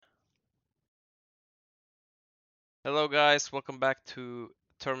Hello guys, welcome back to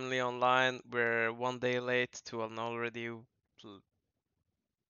Terminally Online. We're one day late to an already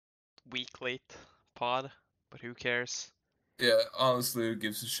week late pod, but who cares? Yeah, honestly, who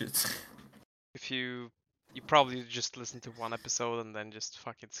gives a shit? If you probably just listen to one episode and then just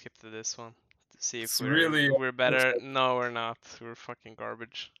fucking skip to this one to see if It's we're really, we're better. No, we're not. We're fucking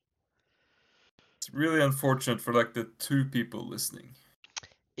garbage. it's really unfortunate for like the two people listening.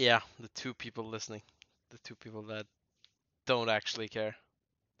 Yeah, the two people listening, the two people that don't actually care.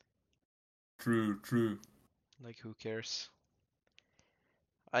 True, true. Like who cares?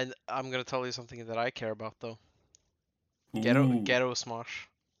 I'm gonna tell you something that I care about though. Ooh, Ghetto Smash.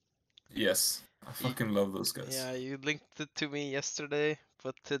 yes. I You, fucking love those guys. yeah, you linked it to me yesterday,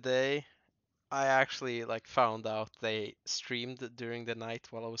 but today I actually like found out they streamed during the night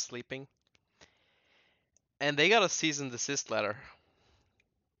while I was sleeping, and they got a cease and desist letter.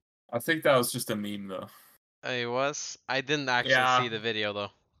 I think that was just a meme though. It was. I didn't actually Yeah, see the video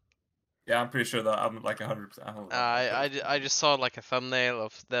though. yeah, I'm pretty sure that I'm like 100%. I'm close. I just saw like a thumbnail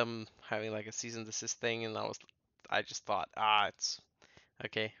of them having like a cease and desist thing, and I just thought, it's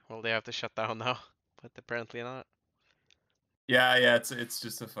okay. Well, they have to shut down now, but apparently not. Yeah, yeah, it's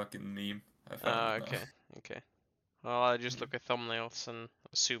just a fucking meme. I found it now. Okay, okay. Well, I just look at thumbnails and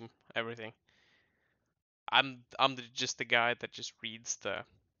assume everything. Just the guy that just reads the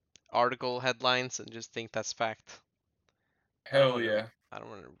article headlines and just think that's fact. I don't Hell want to. yeah. I don't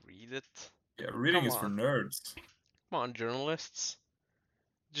want to read it. Yeah, reading Come is for on, nerds. come on, journalists.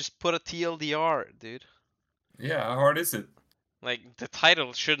 Just put a TLDR, dude. Yeah, how hard is it? Like the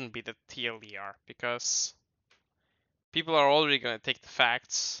title shouldn't be the TLDR because people are already gonna take the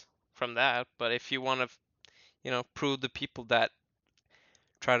facts from that. But if you want to, prove the people that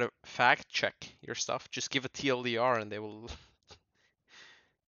try to fact check your stuff, just give a TLDR and they will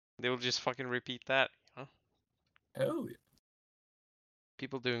just fucking repeat that. Hell yeah.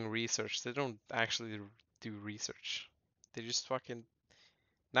 People doing research, they don't actually do research. They just fucking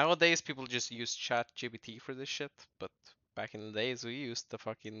nowadays people just use Chat GPT for this shit, but back in the days we used the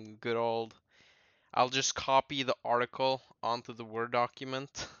fucking good old I'll just copy the article onto the Word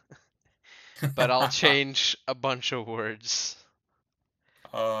document, but I'll change a bunch of words.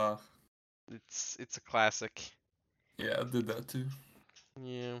 uh, It's a classic. yeah, I did that too.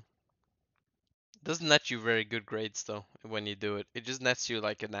 Yeah. Doesn't net you very good grades though when you do it. It just nets you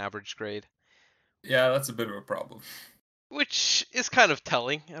like an average grade, Yeah, that's a bit of a problem. which is kind of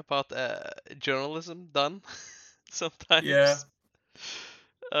telling about journalism done Yeah, sometimes.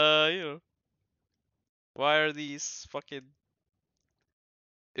 You know, why are these fucking?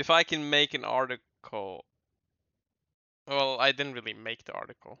 If I can make an article, well, I didn't really make the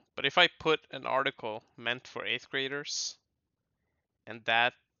article, but if I put an article meant for eighth graders and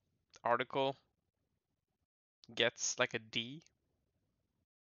that article gets like a D,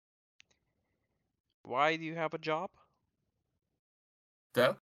 why do you have a job?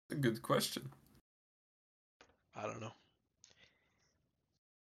 that's a good question. I don't know.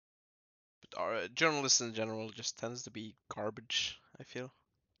 But journalists in general just tends to be garbage, I feel.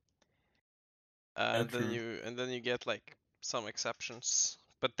 Yeah, And then true. you get like some exceptions,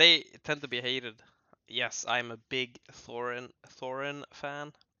 but they tend to be hated. Yes, I'm a big Thorin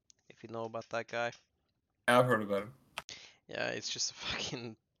fan. If you know about that guy, I've heard about him. yeah, it's just a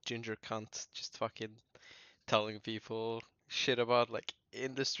fucking ginger cunt, just fucking telling people shit about like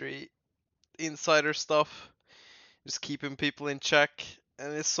industry insider stuff, just keeping people in check,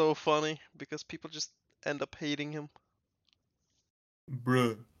 and it's so funny because people just end up hating him.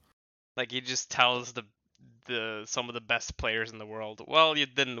 Bruh. Like he just tells the some of the best players in the world, well, you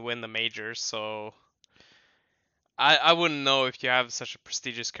didn't win the majors, so I wouldn't know if you have such a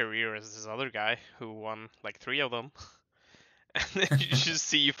prestigious career as this other guy who won like three of them. And then you just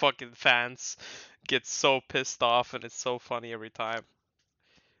see fucking fans get so pissed off, and it's so funny every time.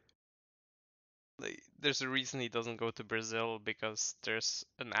 Like, there's a reason he doesn't go to Brazil because there's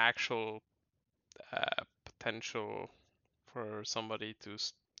an actual potential for somebody to,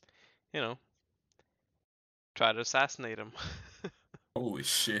 you know, try to assassinate him. Holy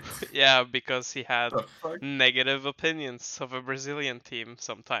shit. Yeah, because he had The fuck? negative opinions of a Brazilian team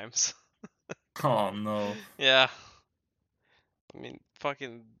sometimes. Oh no. Yeah, I mean,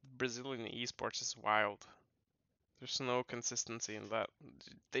 fucking Brazilian esports is wild. There's no consistency in that.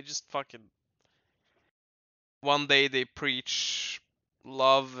 They just fucking one day they preach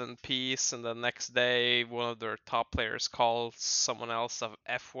love and peace, and the next day one of their top players calls someone else a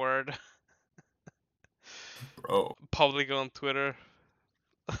F word Bro. public on Twitter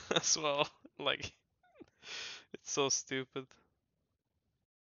as well. Like, it's so stupid.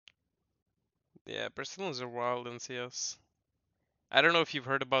 Yeah, Brazilians are wild in CS. I don't know if you've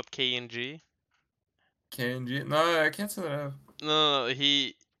heard about KNG. KNG? No, I can't say that I have. No, no, no,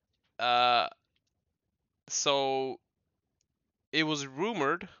 he uh so it was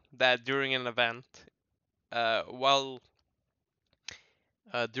rumored that during an event, while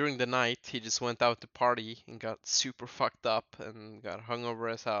during the night he just went out to party and got super fucked up and got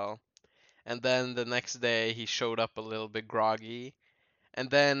hungover as hell. And then the next day he showed up a little bit groggy. And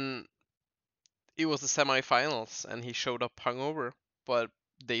then it was the semifinals and he showed up hungover, but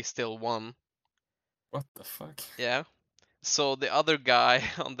they still won. What the fuck? Yeah. So the other guy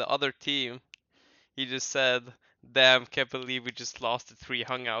on the other team, he just said, "Damn, can't believe we just lost to three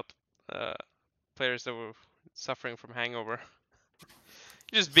hungout uh, players that were suffering from hangover."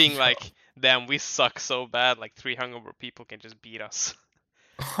 Just being Yo, like, "Damn, we suck so bad. Like three hungover people can just beat us."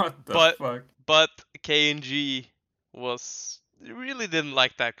 what the But fuck? but KNG was really didn't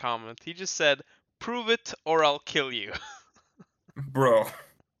like that comment. He just said, "Prove it or I'll kill you." Bro,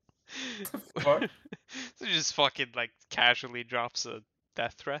 the fuck? So he just fucking like casually drops a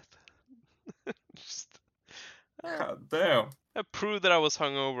death threat. Just uh, God damn. prove that I was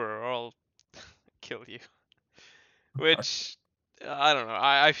hungover or I'll kill you. Which I don't know.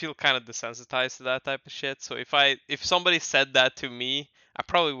 I feel kind of desensitized to that type of shit. So if somebody said that to me, I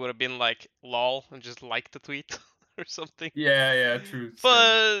probably would have been like lol and just liked the tweet or something. Yeah, yeah, true, same.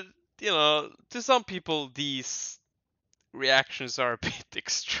 But to some people these reactions are a bit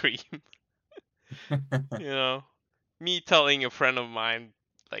extreme. You know, me telling a friend of mine,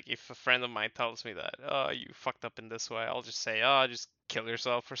 like if a friend of mine tells me that, oh, you fucked up in this way, I'll just say, oh, just kill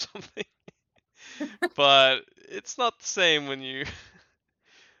yourself or something. But it's not the same when you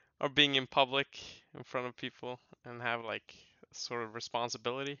are being in public in front of people and have like a sort of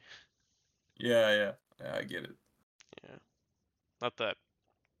responsibility. Yeah, yeah, yeah, I get it. Yeah. Not that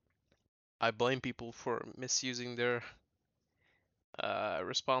I blame people for misusing their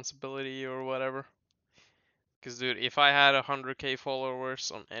responsibility or whatever. Cause dude, if I had 100k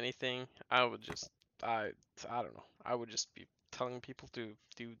followers on anything, I would just I I don't know. I would just be telling people to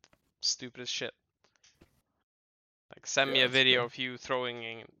do stupidest shit. Like send Yeah, me a that's video fair. of you throwing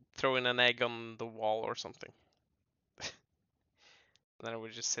an egg on the wall or something. And then I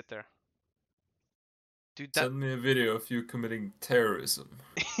would just sit there. Dude, that Send me a video of you committing terrorism.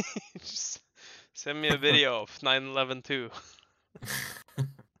 just send me a video of 9/11 too.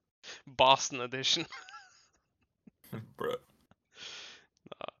 Boston edition. Bro.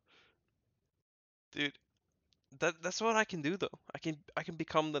 Dude, that's what I can do though. I can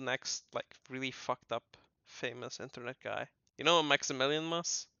become the next like really fucked up famous internet guy. You know Maximilian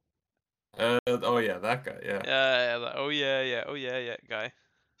Muss? Oh yeah, that guy, yeah. Yeah, oh yeah, yeah, oh yeah, yeah, guy.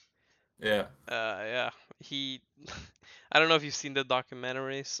 Yeah. Yeah, he. I don't know if you've seen the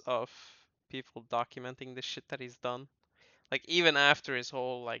documentaries of people documenting the shit that he's done. Like even after his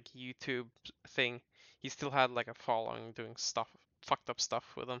whole like YouTube thing, he still had like a following doing stuff, fucked up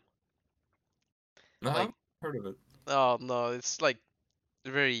stuff with him. No, I've Like, heard of it. oh no, it's like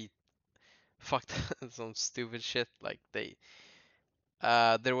very fucked some stupid shit. Like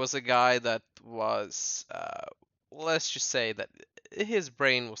there was a guy that was, let's just say that his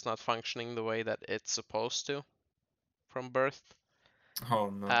brain was not functioning the way that it's supposed to from birth. Oh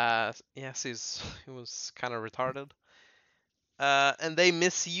no. Yes, he was kind of retarded. And they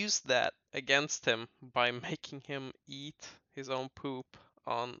misused that against him by making him eat his own poop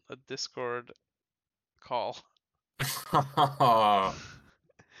on a Discord call.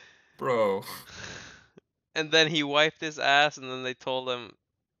 Bro. And then he wiped his ass, and then they told him,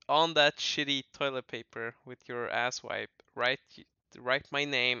 on that shitty toilet paper with your ass wipe, write my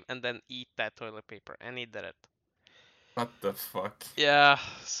name and then eat that toilet paper. And he did it. What the fuck? Yeah,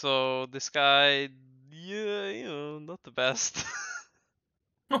 so this guy, yeah, not the best.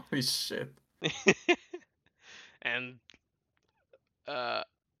 Holy shit. And uh,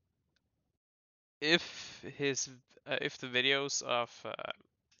 if his if the videos of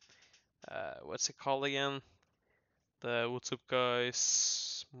what's it called again? The what's up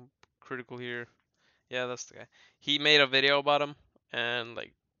guys? Critical here. Yeah, that's the guy. He made a video about him and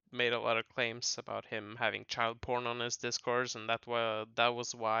like made a lot of claims about him having child porn on his discords, and that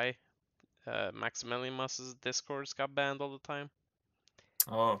was why Maximilian Mus's discords got banned all the time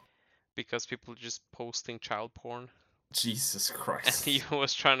Oh, because people just posting child porn, Jesus and he Christ.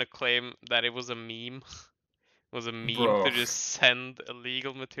 was trying to claim that it was a meme. It was a meme Bro. to just send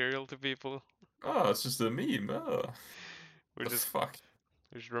illegal material to people, Oh, it's just a meme. Oh, which the is fuck?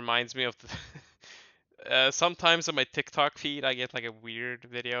 which reminds me of the sometimes on my TikTok feed, I get like a weird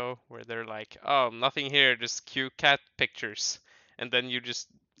video where they're like, "Oh, nothing here, just cute cat pictures," and then you just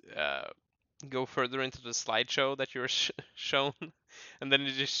uh, go further into the slideshow that you're shown, and then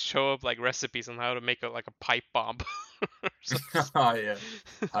you just show up like recipes on how to make like a pipe bomb or Oh yeah,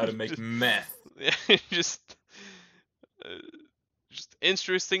 how to make just, meth, yeah, uh, just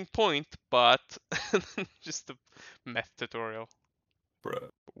interesting point, but just a meth tutorial. bro.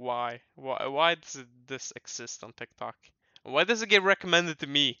 Why? Why does this exist on TikTok? Why does it get recommended to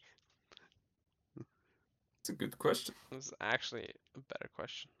me? It's a good question. This is actually a better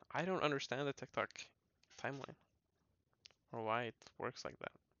question. I don't understand the TikTok timeline or why it works like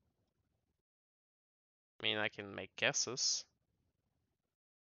that. I mean, I can make guesses,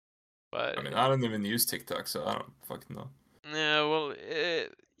 I but mean, I don't even use TikTok, so I don't fucking know. yeah, well,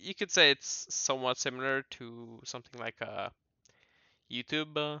 you could say it's somewhat similar to something like a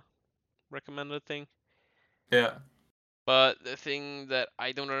YouTube recommended thing. Yeah. But the thing that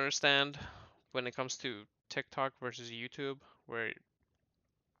I don't understand when it comes to TikTok versus YouTube, where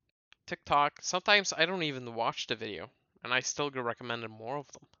TikTok, sometimes I don't even watch the video, and I still get recommended more of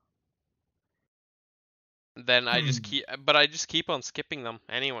them. Then Hmm. I just keep on skipping them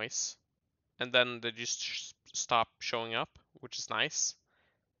anyways, and then they just stop showing up, which is nice.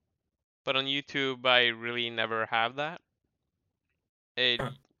 But on YouTube, I really never have that. It,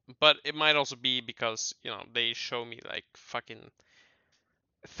 Huh. but it might also be because they show me like fucking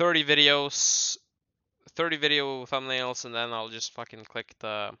 30 videos, 30 video thumbnails, and then I'll just fucking click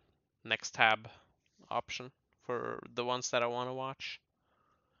the next tab option for the ones that I want to watch.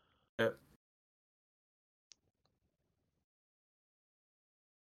 Yeah.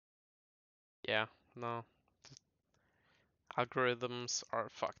 Yeah, no, algorithms are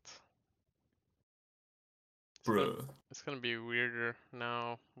fucked. It's gonna Bro. it's gonna be weirder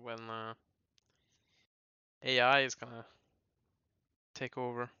now when AI is gonna take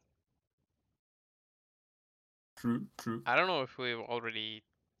over. True. True. I don't know if we've already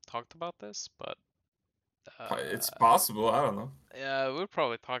talked about this, but It's uh, possible. I don't know. yeah, we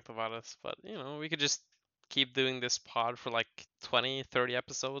probably talked about this, but we could just keep doing this pod for like 20, 30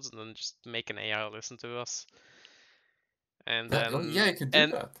 episodes and then just make an AI listen to us. And That. Oh yeah, then you could do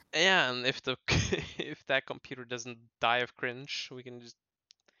and that. yeah, and if the if that computer doesn't die of cringe, we can just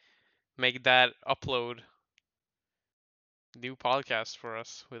make that upload new podcast for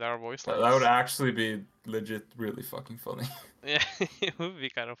us with our voice That would lines. actually be legit, really fucking funny. Yeah, it would be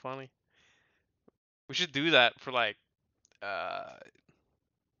kind of funny. We should do that for like uh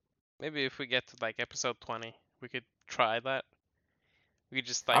maybe if we get to like episode 20, we could try that. We could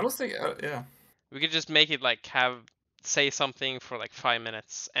just I like don't think. Yeah. we could just make it like have say something for like 5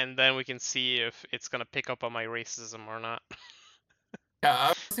 minutes, and then we can see if it's gonna pick up on my racism or not. Yeah. I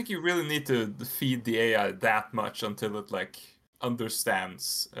don't think you really need to feed the AI that much until it like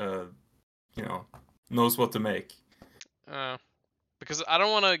understands. You know, knows what to make. uh, because I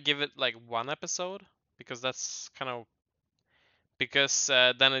don't want to give it like one episode because that's kind of because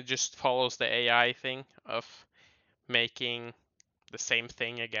then it just follows the AI thing of making the same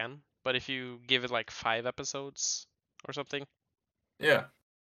thing again. But if you give it like 5 episodes or something, Yeah. Yeah,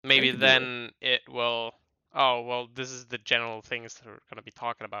 you maybe could do that. then it will. Oh well, this is the general things that we're gonna be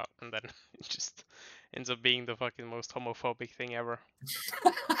talking about, and then it just ends up being the fucking most homophobic thing ever.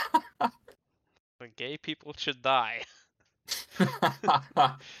 The gay people should die.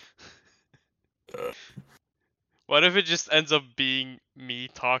 What if it just ends up being me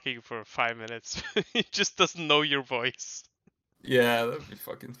talking for 5 minutes? It just doesn't know your voice. Yeah, that'd be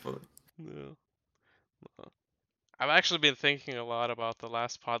fucking funny. No. I've actually been thinking a lot about the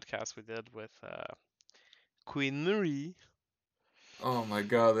last podcast we did with Queen Marie. Oh my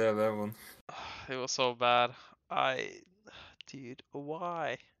god, yeah, that one. It was so bad. I, dude,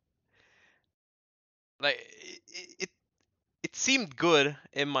 why? Like, it seemed good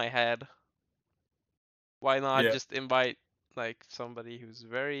in my head. Why not Yeah, just invite like somebody who's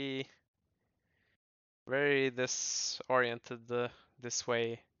very, very this oriented, this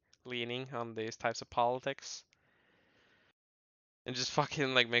way, leaning on these types of politics, and just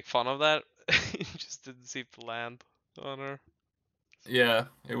fucking like make fun of that? It just didn't seem to land on her. yeah,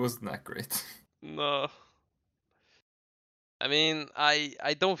 it wasn't that great. No. I mean, I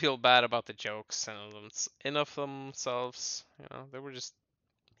don't feel bad about the jokes and them in of themselves. They were just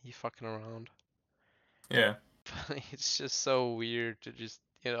me fucking around. Yeah, But it's just so weird to just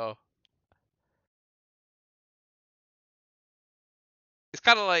it's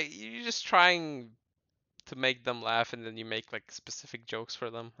kind of like you're just trying to make them laugh, and then you make like specific jokes for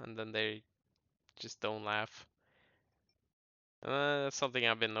them, and then they just don't laugh. That's something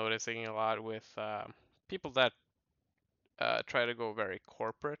I've been noticing a lot with people that try to go very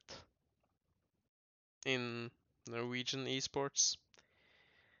corporate in Norwegian esports.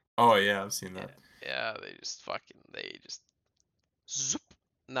 Oh yeah, I've seen Yeah, that. yeah, they just zoop.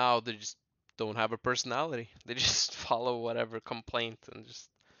 Now they just don't have a personality. They just follow whatever complaint and just.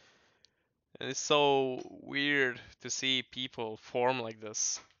 And it's so weird to see people form like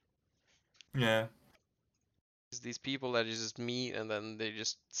this. Yeah. It's these people that you just meet and then they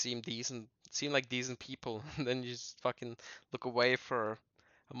just seem like decent people, and then you just fucking look away for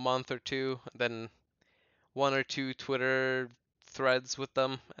a month or two, and then one or two Twitter threads with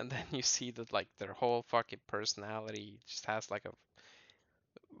them, and then you see that like their whole fucking personality just has like a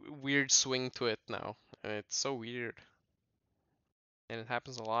weird swing to it now, and it's so weird, and it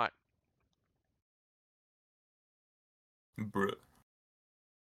happens a lot. Bruh.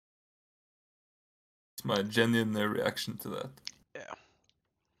 It's my genuine reaction to that. Yeah,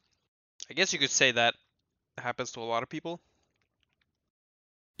 I guess you could say that happens to a lot of people,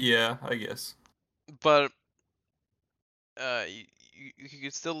 Yeah, I guess. but you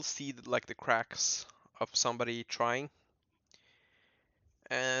could still see like the cracks of somebody trying.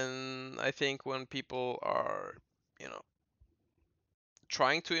 And I think when people are, you know,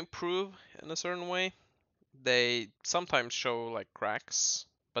 trying to improve in a certain way, they sometimes show like cracks,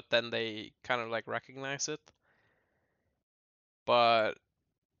 but then they kind of like recognize it. But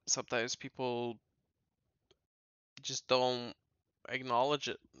sometimes people just don't acknowledge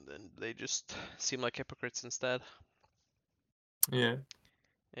it, and they just seem like hypocrites instead. Yeah.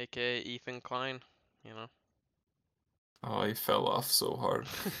 AKA Ethan Klein, you know. Oh, he fell off so hard.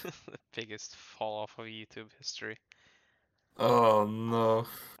 The biggest fall off of YouTube history. Oh no.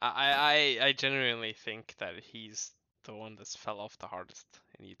 I genuinely think that he's the one that's fell off the hardest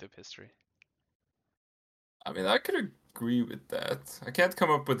in YouTube history. I mean, I could agree with that. I can't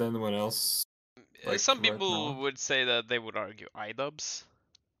come up with anyone else like Some right people now. would say that they would argue iDubbbz,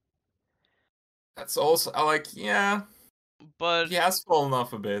 That's also I like. Yeah, but he has fallen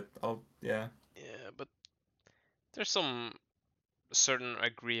off a bit. I'll yeah. yeah, but there's some certain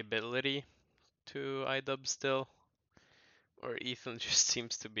agreeability to iDubbbz still, or Ethan just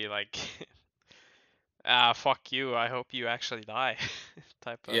seems to be like, ah, fuck you, I hope you actually die,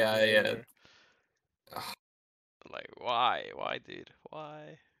 type of Yeah, yeah. behavior. Like, why, dude,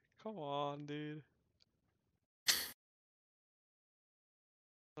 why? Come on, dude,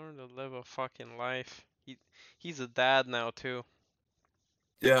 learn to live a fucking life. He's a dad now too.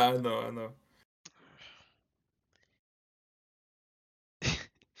 Yeah, I know, I know.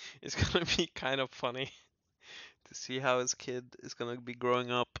 It's gonna be kind of funny to see how his kid is gonna be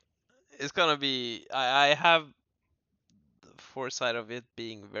growing up. It's gonna be. I have the foresight of it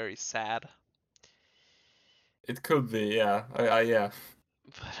being very sad, It could be, yeah. I yeah.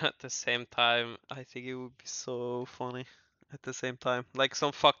 but at the same time, I think it would be so funny. At the same time, like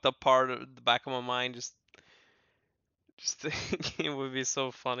some fucked up part of the back of my mind, just thinking it would be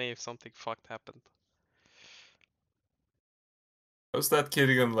so funny if something fucked happened. How's that kid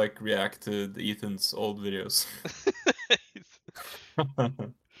gonna like react to the Ethan's old videos?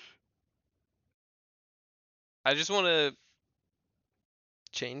 I just want to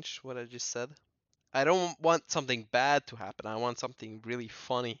change what I just said. I don't want something bad to happen. I want something really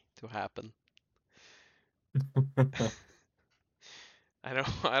funny to happen. I don't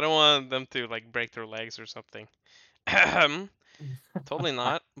I don't want them to like break their legs or something. Totally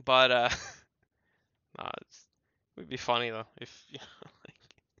not. But nah, it would be funny though if like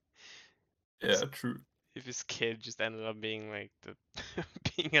his Yeah, true. if his kid just ended up being like the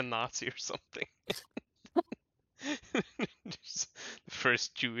being a Nazi or something. Just the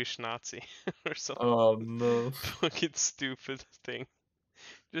first Jewish Nazi or some Oh no. fucking stupid thing.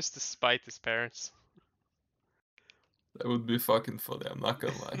 Just to spite his parents. That would be fucking funny, I'm not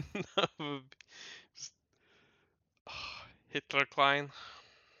gonna lie. That would be just, Hitler Klein.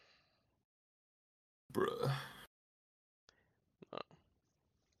 Bruh. Uh,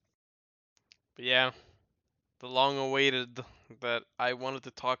 But yeah, the long awaited that I wanted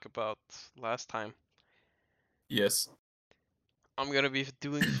to talk about last time. Yes. I'm gonna be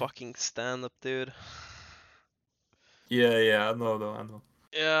doing fucking stand up, dude. Yeah, yeah, I know though, I know.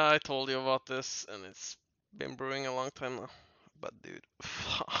 Yeah, I told you about this, and it's been brewing a long time now. But dude,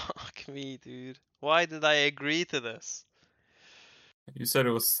 fuck me, dude. Why did I agree to this? You said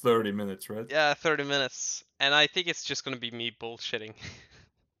it was 30 minutes, right? Yeah, 30 minutes. And I think it's just gonna be me bullshitting.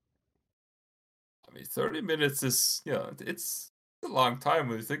 I mean 30 minutes is it's a long time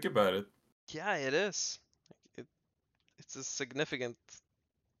when you think about it. Yeah, it is. It, it's a significant.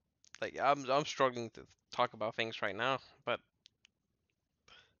 Like, I'm struggling to talk about things right now, but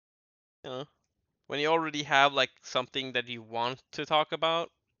you know, when you already have like something that you want to talk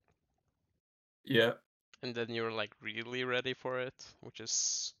about, Yeah. and then you're like really ready for it, which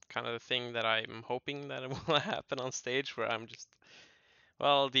is kind of the thing that I'm hoping that it will happen on stage, where I'm just,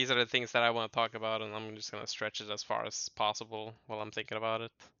 well, these are the things that I want to talk about, and I'm just gonna stretch it as far as possible while I'm thinking about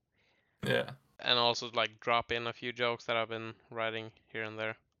it, Yeah. and also like drop in a few jokes that I've been writing here and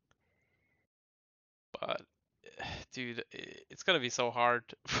there. But dude, it's gonna be so hard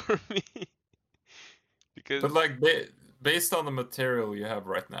for me But because like based on the material you have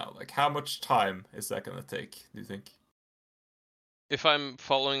right now, like how much time is that gonna take, do you think? if I'm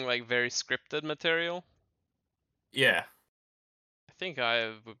following like very scripted material, Yeah. I think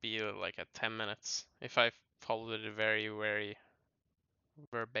I would be like at 10 minutes if I followed it very, very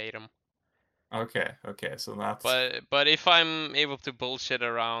verbatim. Okay, okay, so that's But if I'm able to bullshit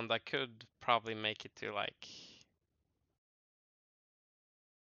around, I could probably make it to like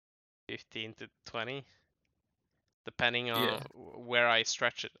 15 to 20, depending yeah, on where I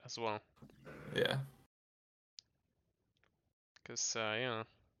stretch it as well. yeah, Because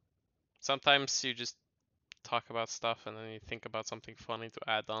sometimes you just talk about stuff and then you think about something funny to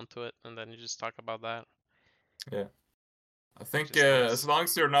add on to it, and then you just talk about that, yeah. I which think is as nice. long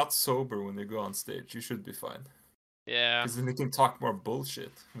as you're not sober when you go on stage, you should be fine. Yeah, Because then you can talk more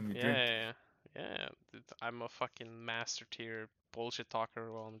bullshit when you yeah, drink. yeah, yeah. I'm a fucking master tier bullshit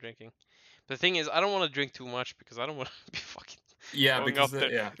talker while I'm drinking. The thing is, I don't want to drink too much because I don't want to be fucking Yeah, going because up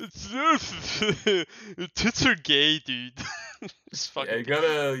there. yeah, Tits are gay, dude. Just yeah, fucking you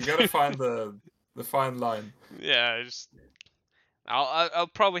gotta find the fine line. yeah. Just I'll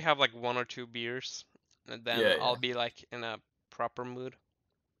probably have like one or two beers, and then Yeah, I'll yeah. be like in a proper mood.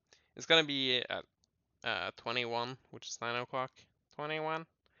 It's gonna be at 21, which is 9 o'clock. 21,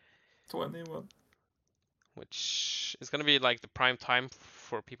 21. which is gonna be like the prime time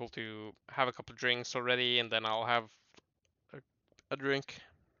for people to have a couple drinks already, and then I'll have a, a drink,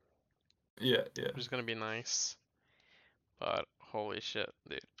 Yeah, yeah. which is gonna be nice. But holy shit,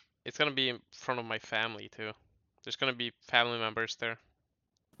 dude. It's gonna be in front of my family too. There's gonna be family members there.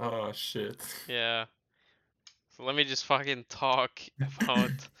 Oh shit. Yeah. So let me just fucking talk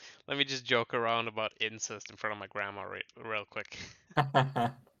about. Let me just joke around about incest in front of my grandma real quick.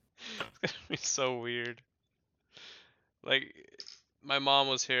 It's gonna be so weird. Like, my mom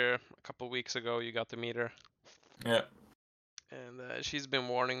was here a couple weeks ago. You got to meet her, Yeah. and she's been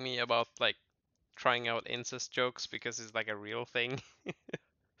warning me about like trying out incest jokes because it's like a real thing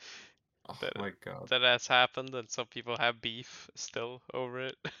Oh that my god. that has happened, and some people have beef still over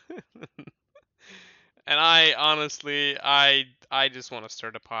it. And I honestly, I just want to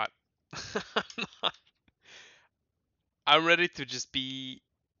stir the pot. I'm ready to just be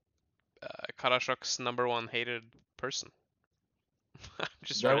Karashok's number one hated person. I'm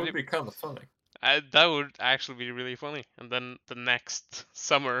just That ready. would be kind of funny. That would actually be really funny. And then the next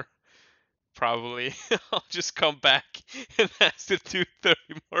summer, probably, I'll just come back and ask to do 30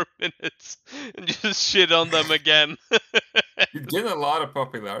 more minutes and just shit on them again. You'd get a lot of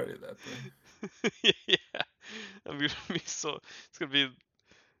popularity that Yeah, I'm gonna be so. It's gonna be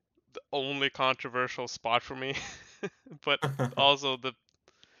the only controversial spot for me, but way. also the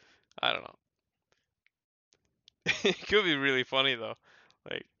I don't know. It could be really funny though.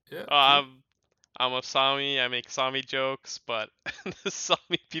 Like, Yeah, oh, true. I'm a Sami. I make Sami jokes, but the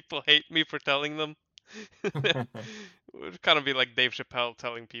Sami people hate me for telling them. It would kind of be like Dave Chappelle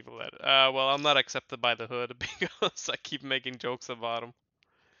telling people that, well, I'm not accepted by the hood because I keep making jokes about them.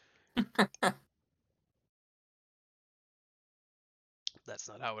 That's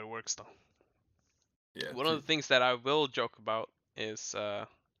not how it works though. Yeah, One of true. the things that I will joke about is I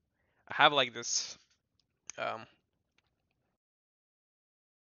have like this um,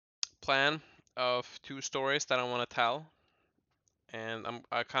 plan of two stories that I want to tell, and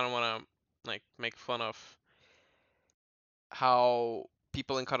I kind of want to like make fun of how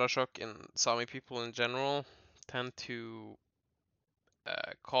people in Karasjok and Sami people in general tend to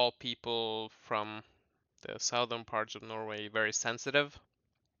call people from the southern parts of Norway very sensitive,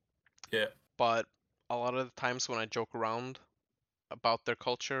 Yeah. but a lot of the times when I joke around about their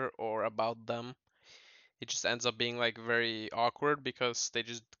culture or about them, it just ends up being like very awkward because they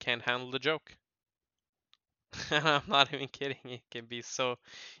just can't handle the joke. And I'm not even kidding. It can be so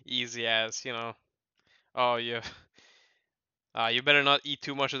easy as, oh, you better not eat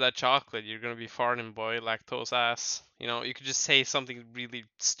too much of that chocolate. You're gonna be farting, boy, lactose ass. You could just say something really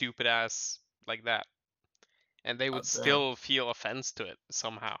stupid ass like that, and they would God damn. still feel offense to it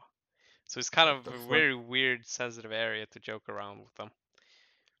somehow. So it's kind What of the a fuck? very weird, sensitive area to joke around with them,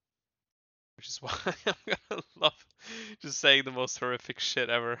 which is why I'm gonna love just saying the most horrific shit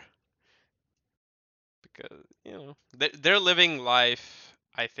ever. Because they're living life,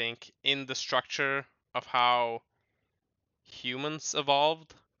 I think, in the structure of how humans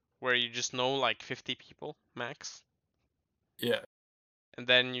evolved, where you just know like 50 people max, Yeah. and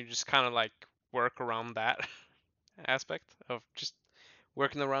then you just kind of like work around that aspect of just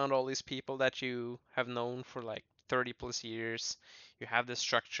working around all these people that you have known for like 30 plus years. You have this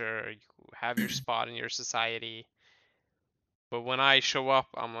structure, you have your spot in your society. But when I show up,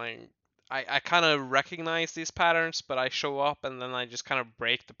 I'm like, I kind of recognize these patterns, but I show up and then I just kind of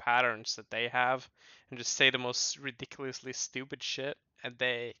break the patterns that they have and just say the most ridiculously stupid shit. And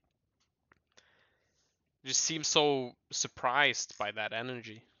they just seem so surprised by that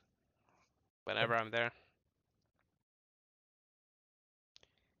energy whenever I'm there.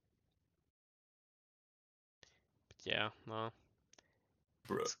 But yeah, no.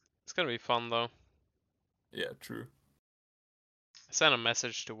 Bro. It's gonna be fun though. Yeah, true. I sent a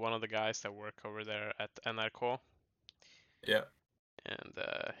message to one of the guys that work over there at NRK, Yeah. and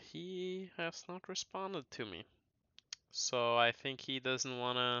he has not responded to me. So I think he doesn't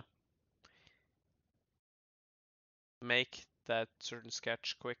wanna make that certain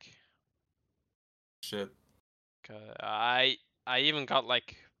sketch quick. Shit. I even got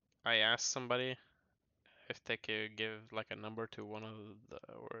like I asked somebody if they could give like a number to one of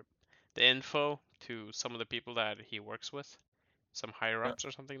the or the info to some of the people that he works with, some higher Yeah. ups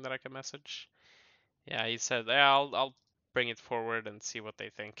or something that I can message. Yeah, he said, yeah, I'll bring it forward and see what they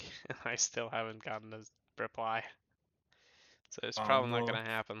think. I still haven't gotten a reply, so it's Oh probably not no. gonna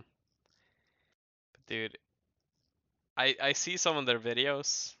happen. But dude, I see some of their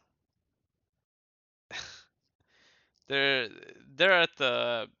videos. they're they're at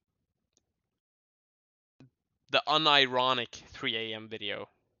the unironic 3 a.m. video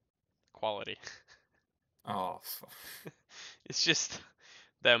quality. Oh fuck. It's just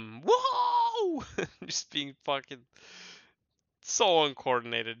them, whoa, just being fucking so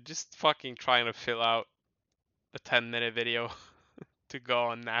uncoordinated, just fucking trying to fill out a 10-minute video to go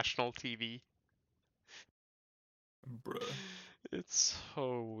on national TV. Bruh. It's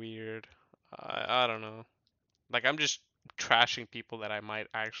so weird. I don't know. Like I'm just trashing people that I might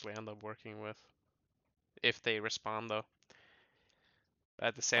actually end up working with if they respond though.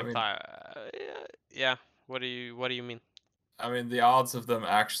 At the I same mean time, yeah, yeah. What do you mean? I mean the odds of them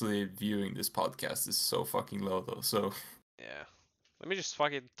actually viewing this podcast is so fucking low though, so Yeah. Let me just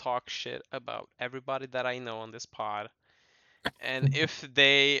fucking talk shit about everybody that I know on this pod. And if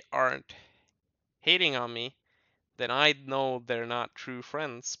they aren't hating on me, then I know they're not true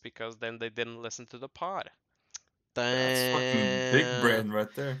friends because then they didn't listen to the pod. that's fucking big Damn. brain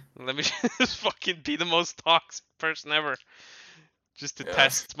right there. Let me just fucking be the most toxic person ever. Just to Yeah.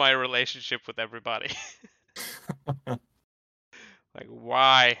 test my relationship with everybody. Like,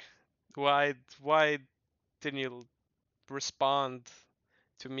 why? Why didn't you respond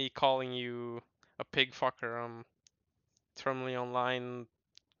to me calling you a pig fucker on Terminally Online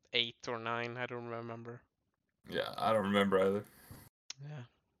 8 or 9? I don't remember. Yeah, I don't remember either. Yeah.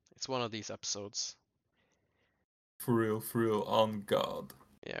 It's one of these episodes. For real, on God.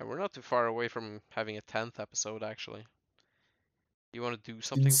 Yeah, we're not too far away from having a 10th episode, actually. You want to do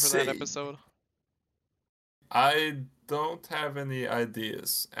something for that Insane. episode? I don't have any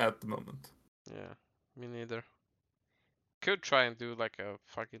ideas at the moment. Yeah, me neither. Could try and do like a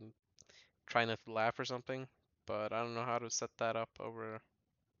fucking try not to laugh or something, but I don't know how to set that up over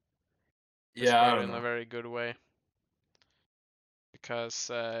Yeah, I Discord don't in a know. very good way. Because,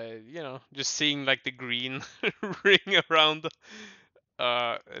 just seeing like the green ring around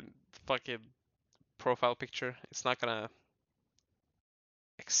and fucking profile picture, it's not gonna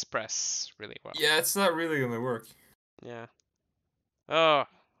express really well. Yeah, it's not really gonna work. Yeah. Oh,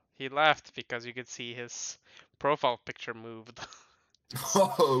 he laughed because you could see his profile picture moved.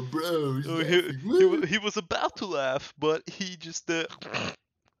 Oh, bro, he's Oh, laughing. Woo! he was about to laugh, but he just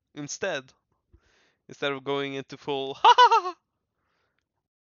instead instead of going into full ha ha ha.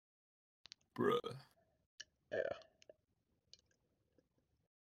 Bruh. Yeah.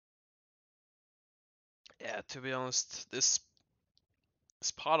 Yeah, to be honest, this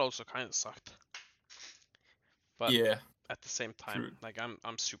pod also kind of sucked, but Yeah, at the same time, true. like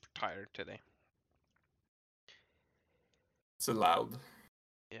I'm super tired today. It's allowed.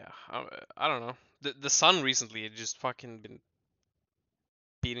 Yeah, I don't know. The sun recently had just fucking been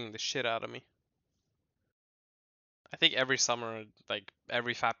beating the shit out of me. I think every summer, like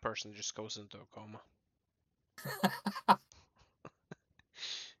every fat person just goes into a coma.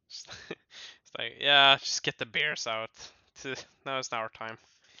 Just, it's like, yeah, just get the bears out. Now it's not our time.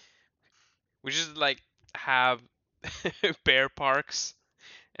 We just like have bear parks,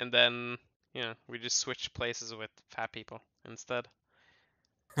 and then we just switch places with fat people instead.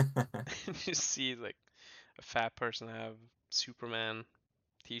 You see like a fat person have Superman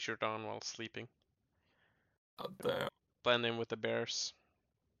t-shirt on while sleeping. Oh, damn, Blend in with the bears.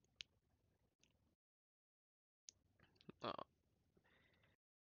 Oh,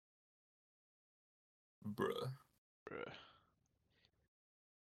 bruh. bruh.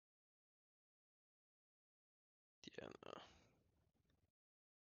 Yeah, no.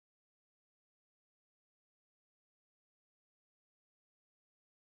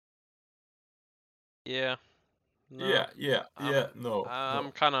 Yeah, no. Yeah, yeah, I'm yeah. No, I'm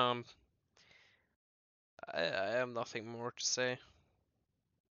no. kind of I have nothing more to say.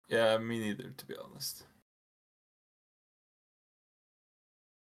 Yeah, me neither, to be honest.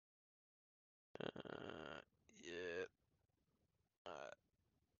 Yeah, uh,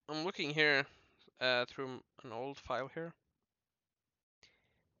 I'm looking here through an old file here.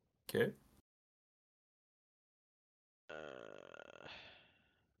 Okay. Uh,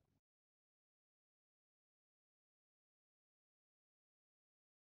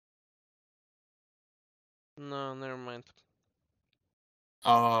 no, never mind.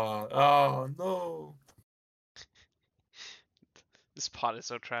 Oh no. This pot is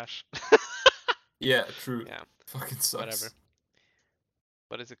so trash. Yeah, true. Yeah, Fucking whatever. sucks.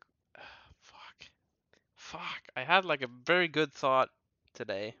 But is it? Fuck. Fuck. I had like a very good thought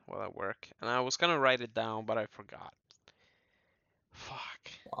today while at work, and I was gonna write it down, but I forgot. Fuck.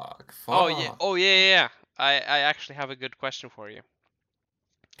 Fuck, Oh yeah. fuck. Oh yeah, yeah, yeah. I actually have a good question for you.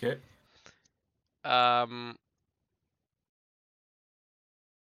 Okay. Um,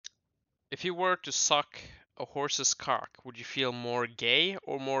 if you were to suck a horse's cock, would you feel more gay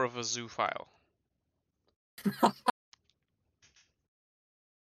or more of a zoophile?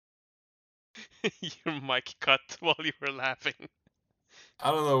 Your mic cut while you were laughing.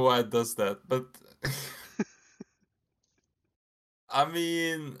 I don't know why it does that, but I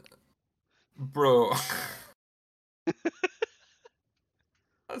mean, bro,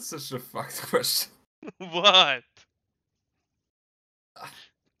 that's such a fucked question. What?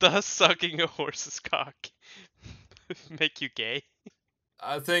 Does sucking a horse's cock make you gay?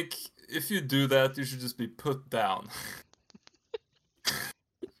 I think if you do that, you should just be put down.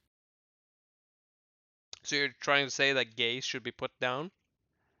 So you're trying to say that gays should be put down?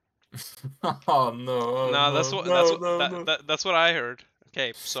 Oh no, oh No, no, no, no, no, that's what I heard.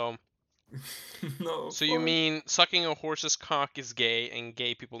 Okay, so no, so you fuck. mean sucking a horse's cock is gay and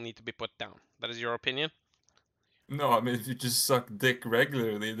gay people need to be put down. That is your opinion? No, I mean if you just suck dick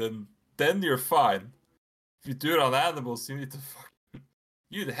regularly, then you're fine. If you do it on animals, you need to fuck.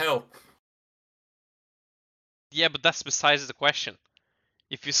 You'd help. Yeah, but that's besides the question.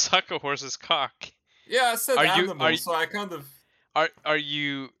 If you suck a horse's cock, Yeah, I said are you are animals, so I kind of are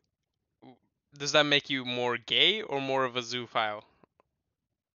you does that make you more gay or more of a zoophile?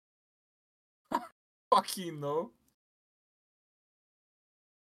 fucking know.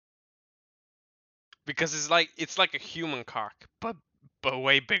 Because it's like a human cock, but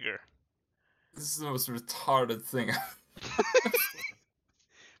way bigger. This is the most retarded thing.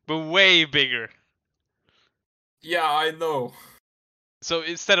 But way bigger. Yeah, I know. So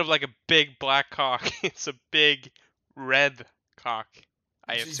instead of like a big black cock, it's a big red cock.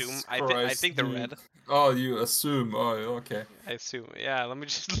 I assume. Jesus I Christ, think they're dude. red. Oh, you assume. Oh, okay. I assume. Yeah, let me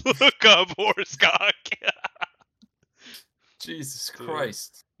just look up horse cock. Jesus Dude.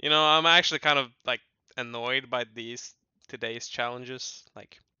 Christ. I'm actually kind of like annoyed by these today's challenges.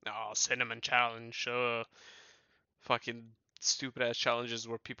 Like, oh, cinnamon challenge, fucking stupid ass challenges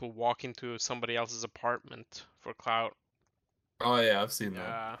where people walk into somebody else's apartment for clout. Oh yeah, I've seen that.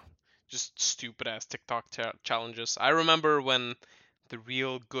 Yeah, just stupid ass TikTok challenges. I remember when the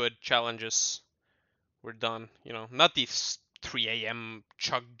real good challenges were done. Not these 3 a.m.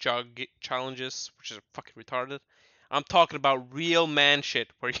 chug jug challenges, which is fucking retarded. I'm talking about real man shit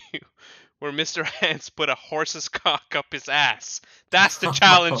where where Mr. Hands put a horse's cock up his ass. That's the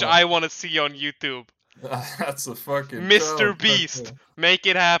challenge I want to see on YouTube. That's a fucking Mr. challenge right Beast, there. make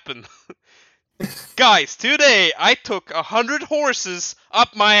it happen. Guys, today I took 100 horses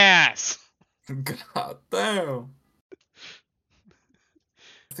up my ass. God damn.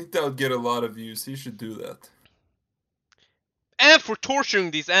 I think that would get a lot of views. He should do that. And for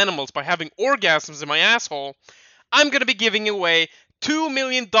torturing these animals by having orgasms in my asshole, I'm gonna be giving away $2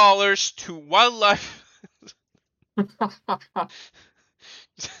 million to wildlife.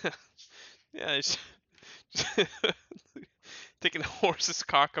 Yeah, taking a horse's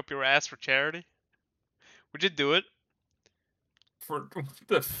cock up your ass for charity. Would you do it? For what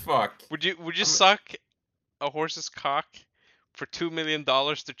the fuck? Would you I mean, suck a horse's cock for $2 million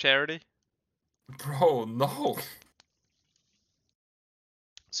to charity? bro, no.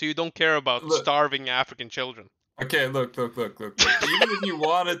 So you don't care about Look, starving African children. okay, look. Even if you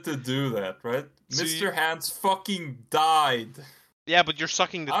wanted to do that, right? So you, Mr. Hands fucking died. yeah, but you're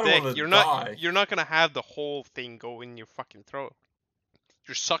sucking the I don't dick. want to You're not. die. You're not gonna have the whole thing go in your fucking throat.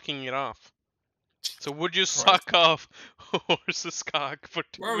 You're sucking it off. So would you Christ. suck off a horse's cock for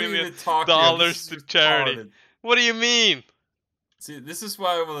What $2 are we million even talking about? This to is charity? retarded. What do you mean? See, this is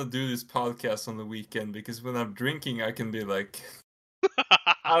why I want to do this podcast on the weekend, because when I'm drinking, I can be like,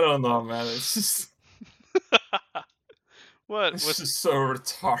 I don't know, man. It's just, What it's was just so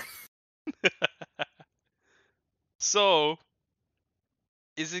retarded. so?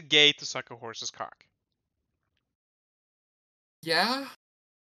 Is it gay to suck a horse's cock? Yeah,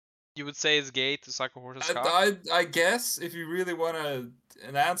 You would say it's gay to suck a horse's I, cock? I guess if you really want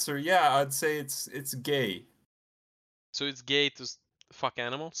an answer, yeah, I'd say it's gay. So it's gay to fuck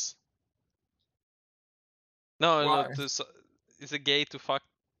animals? No, no. Why? Is it gay to fuck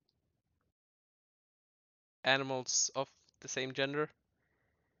animals of the same gender?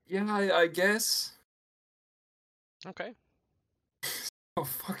 Yeah, I guess. Okay. So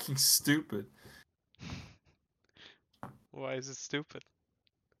fucking stupid. Why is it stupid?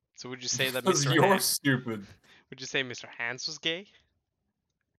 So would you say that Because you're stupid. Would you say Mr. Hands was gay?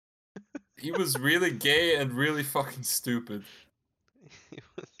 He was really gay and really fucking stupid.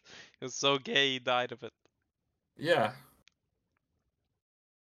 He was so gay he died of it. Yeah,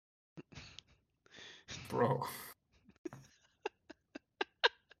 bro.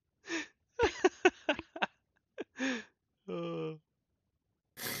 Uh,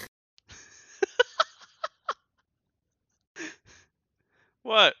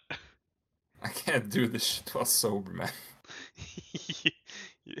 what? I can't do this shit while sober, man.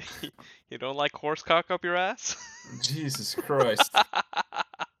 you, you don't like horse cock up your ass? Jesus Christ.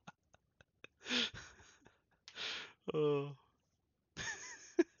 Oh.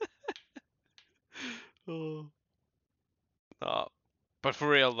 Oh. No. But for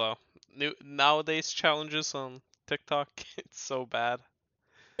real though, nowadays challenges on TikTok, it's so bad.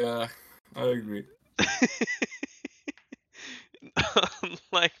 Yeah, I agree.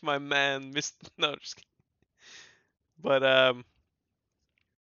 Like my man, Mr. No, just kidding. But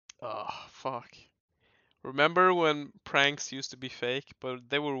oh fuck. Remember when pranks used to be fake, but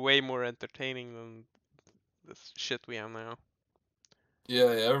they were way more entertaining than the shit we have now. Yeah,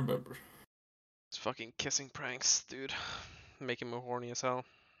 I remember. It's fucking kissing pranks, dude. Making me horny as hell.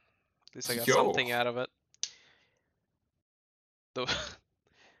 At least I got Yo. something out of it. Though,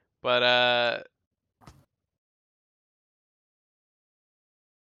 but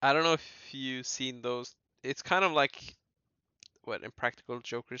I don't know if you've seen those. It's kind of like what Impractical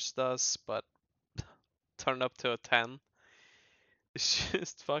Jokers does, but turned up to a 10. It's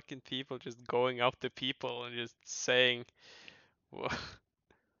just fucking people just going up to people and just saying,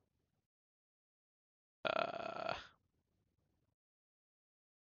 uh,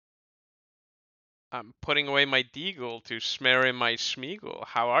 I'm putting away my deagle to smear in my schmeagle.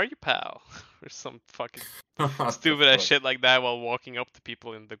 How are you, pal? Or some fucking What the stupid ass fuck? shit like that while walking up to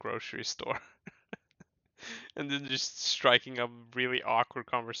people in the grocery store. And then just striking up really awkward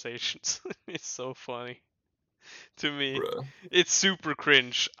conversations. It's so funny to me. Bruh. It's super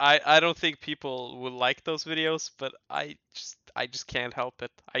cringe. I don't think people will like those videos, but I just can't help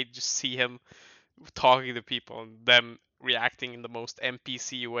it. I just see him talking to people and them reacting in the most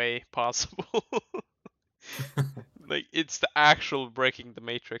NPC way possible. Like it's the actual breaking the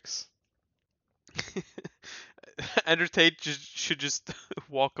matrix. Andrew Tate should just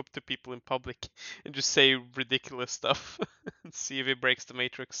walk up to people in public and just say ridiculous stuff and see if it breaks the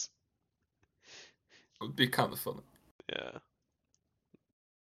matrix. It would be kind of funny. Yeah.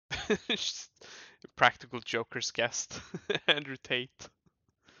 Just Practical Joker's guest, Andrew Tate.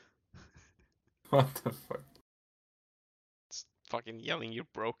 What the fuck? Just fucking yelling you're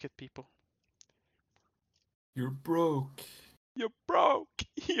broke at people. You're broke. You're broke!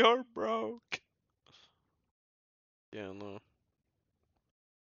 You're broke! Yeah, no.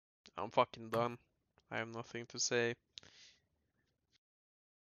 I'm fucking done. I have nothing to say.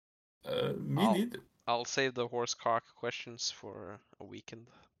 Me I'll neither. I'll save the horse cock questions for a weekend.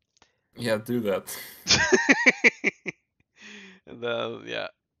 Yeah, do that. And then yeah,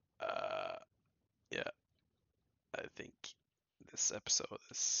 uh, yeah, I think this episode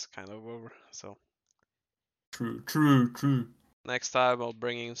is kind of over. So True. next time I'll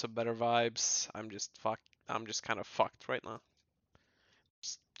bring in some better vibes. I'm just kind of fucked right now.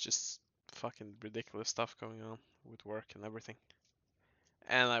 Just fucking ridiculous stuff going on with work and everything.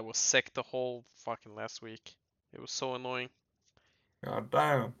 And I was sick the whole fucking last week. It was so annoying. God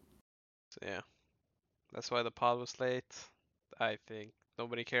damn. So yeah, that's why the pod was late. I think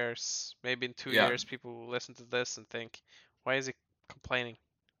nobody cares. Maybe in 2 Yeah. years people will listen to this and think, why is he complaining?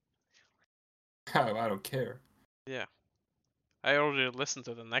 I don't care. Yeah. I already listened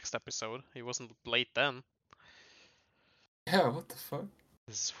to the next episode. He wasn't late then. Yeah, what the fuck?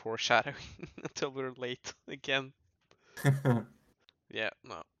 This is foreshadowing until we're late again. Yeah,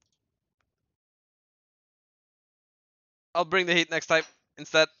 no. I'll bring the heat next time.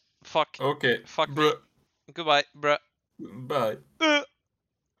 Instead, fuck. Okay, Fuck me. bruh. Goodbye, bruh. Bye.